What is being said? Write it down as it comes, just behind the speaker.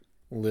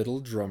Little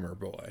drummer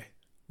boy,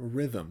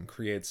 rhythm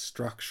creates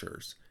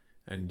structures,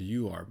 and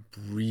you are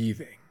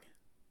breathing.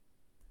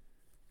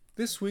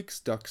 This week's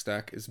duck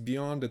stack is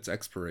beyond its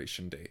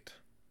expiration date.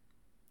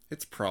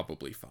 It's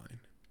probably fine.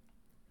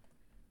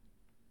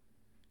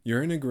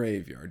 You're in a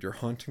graveyard, you're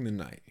haunting the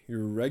night.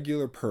 You're a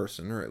regular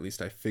person, or at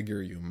least I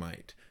figure you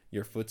might.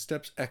 Your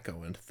footsteps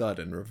echo and thud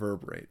and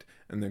reverberate,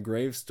 and the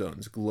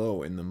gravestones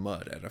glow in the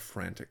mud at a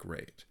frantic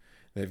rate.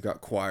 They've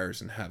got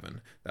choirs in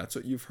heaven, that's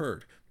what you've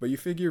heard, but you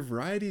figure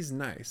variety's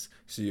nice,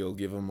 so you'll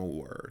give 'em a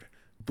word.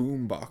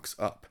 Boombox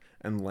up,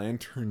 and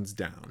lanterns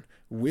down.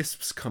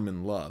 Wisps come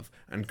in love,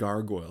 and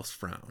gargoyles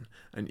frown.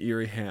 An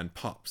eerie hand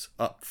pops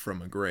up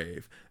from a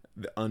grave.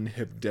 The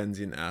unhip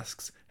Denzian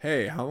asks,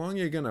 "Hey, how long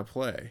you gonna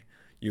play?"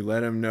 You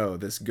let him know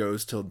this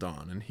goes till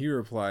dawn, and he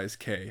replies,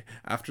 "K,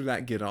 after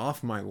that get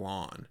off my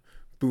lawn."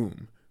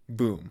 Boom,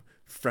 boom,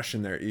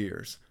 freshen their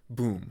ears.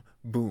 Boom,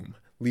 boom,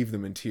 leave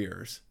them in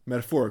tears.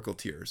 Metaphorical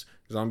tears.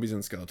 Zombies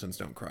and skeletons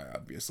don't cry,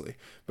 obviously.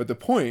 But the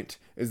point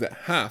is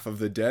that half of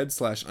the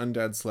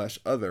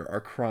dead/undead/other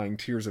are crying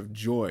tears of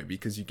joy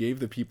because you gave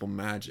the people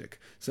magic,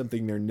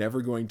 something they're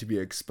never going to be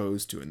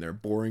exposed to in their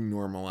boring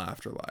normal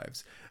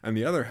afterlives. And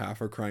the other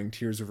half are crying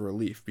tears of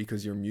relief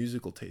because your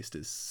musical taste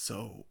is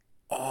so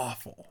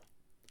awful.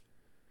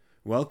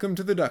 Welcome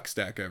to the Duck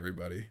Stack,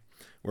 everybody.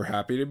 We're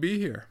happy to be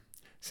here.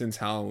 Since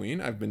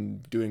Halloween, I've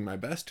been doing my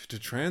best to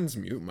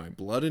transmute my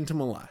blood into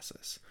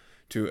molasses,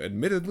 to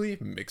admittedly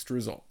mixed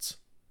results.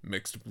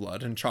 Mixed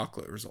blood and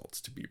chocolate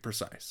results, to be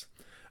precise.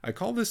 I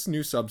call this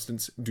new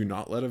substance Do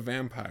Not Let a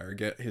Vampire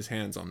Get His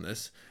Hands on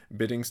This.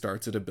 Bidding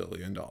starts at $1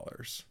 billion.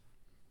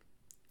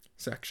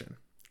 Section.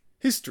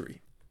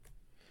 History.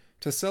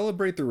 To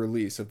celebrate the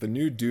release of the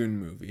new Dune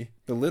movie,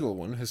 the little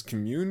one has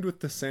communed with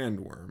the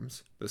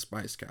sandworms, the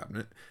spice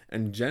cabinet,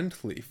 and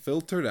gently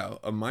filtered out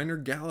a minor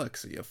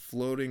galaxy of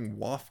floating,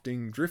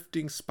 wafting,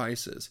 drifting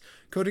spices,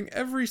 coating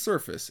every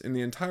surface in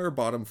the entire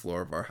bottom floor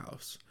of our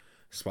house.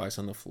 Spice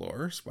on the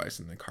floor, spice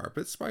in the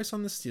carpet, spice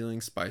on the ceiling,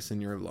 spice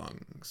in your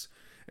lungs.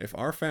 If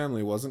our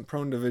family wasn't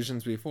prone to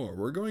visions before,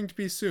 we're going to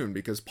be soon,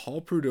 because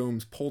Paul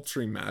Prudhomme's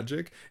poultry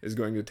magic is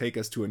going to take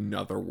us to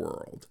another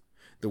world.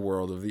 The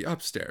world of the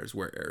upstairs,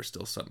 where air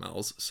still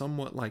smells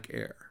somewhat like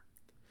air.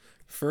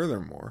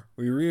 Furthermore,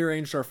 we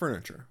rearranged our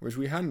furniture, which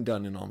we hadn't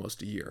done in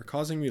almost a year,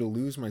 causing me to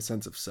lose my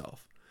sense of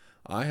self.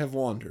 I have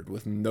wandered,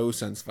 with no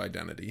sense of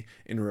identity,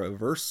 in a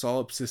reverse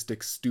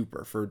solipsistic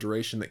stupor for a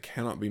duration that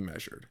cannot be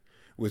measured.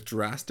 With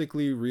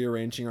drastically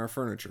rearranging our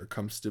furniture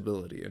comes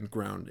stability and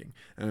grounding,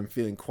 and I'm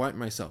feeling quite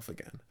myself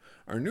again.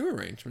 Our new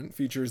arrangement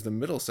features the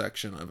middle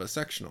section of a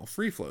sectional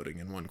free-floating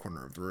in one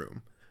corner of the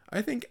room.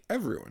 I think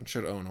everyone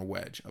should own a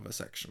wedge of a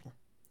sectional.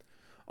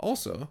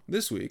 Also,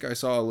 this week I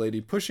saw a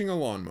lady pushing a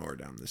lawnmower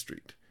down the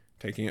street.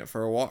 Taking it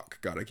for a walk,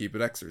 gotta keep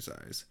it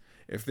exercise.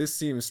 If this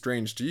seems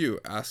strange to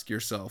you, ask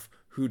yourself,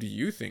 who do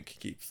you think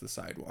keeps the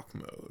sidewalk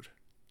mowed?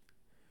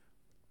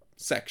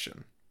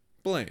 Section.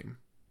 Blame.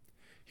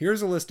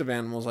 Here's a list of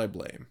animals I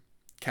blame.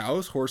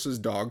 Cows, horses,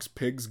 dogs,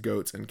 pigs,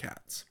 goats, and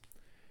cats.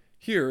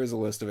 Here is a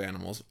list of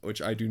animals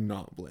which I do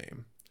not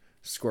blame.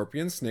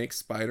 Scorpions, snakes,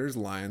 spiders,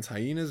 lions,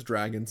 hyenas,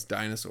 dragons,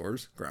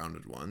 dinosaurs,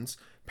 grounded ones,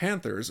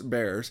 panthers,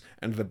 bears,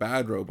 and the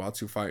bad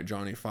robots who fight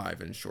Johnny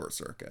Five in Short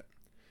Circuit.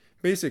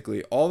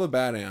 Basically, all the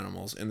bad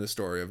animals in the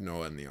story of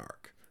Noah and the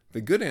Ark.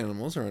 The good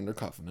animals are under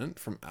covenant,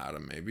 from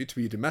Adam maybe, to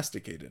be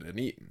domesticated and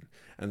eaten.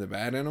 And the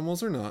bad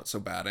animals are not, so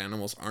bad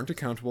animals aren't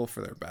accountable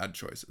for their bad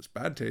choices,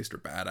 bad taste, or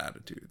bad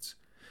attitudes.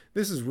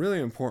 This is really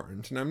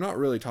important, and I'm not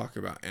really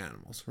talking about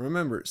animals.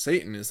 Remember,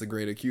 Satan is the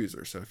great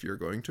accuser, so if you're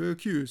going to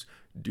accuse,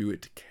 do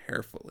it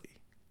carefully.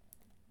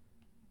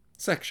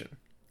 Section.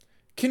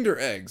 Kinder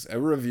Eggs, a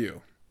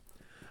review.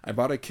 I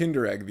bought a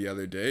Kinder Egg the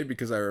other day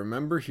because I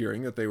remember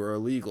hearing that they were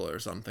illegal or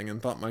something and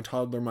thought my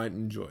toddler might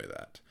enjoy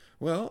that.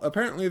 Well,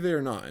 apparently they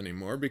are not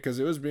anymore because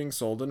it was being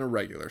sold in a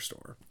regular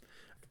store.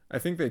 I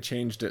think they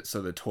changed it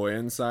so the toy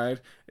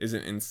inside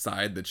isn't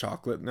inside the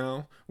chocolate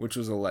now, which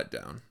was a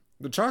letdown.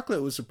 The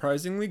chocolate was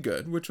surprisingly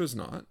good, which was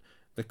not.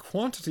 The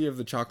quantity of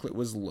the chocolate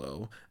was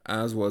low,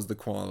 as was the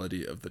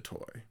quality of the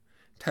toy.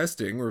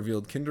 Testing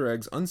revealed Kinder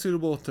Eggs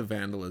unsuitable to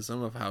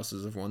vandalism of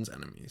houses of one's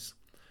enemies.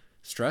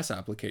 Stress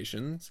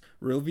applications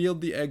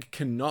revealed the egg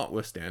cannot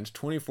withstand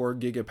 24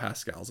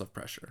 gigapascals of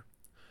pressure.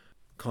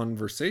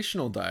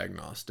 Conversational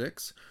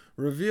diagnostics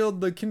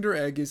revealed the Kinder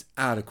Egg is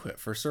adequate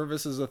for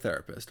service as a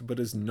therapist, but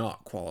is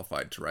not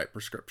qualified to write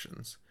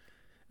prescriptions.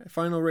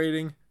 Final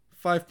rating,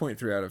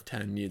 5.3 out of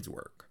 10 needs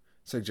work.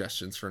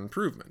 Suggestions for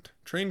improvement.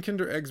 Train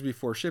Kinder Eggs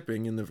before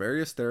shipping in the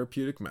various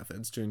therapeutic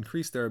methods to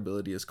increase their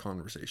ability as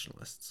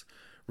conversationalists.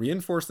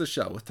 Reinforce the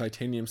shell with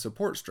titanium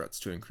support struts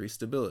to increase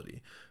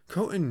stability.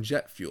 Coat in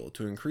jet fuel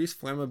to increase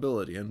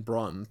flammability and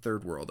broaden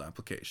third world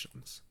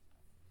applications.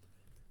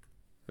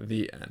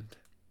 The end.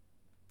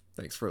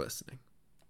 Thanks for listening.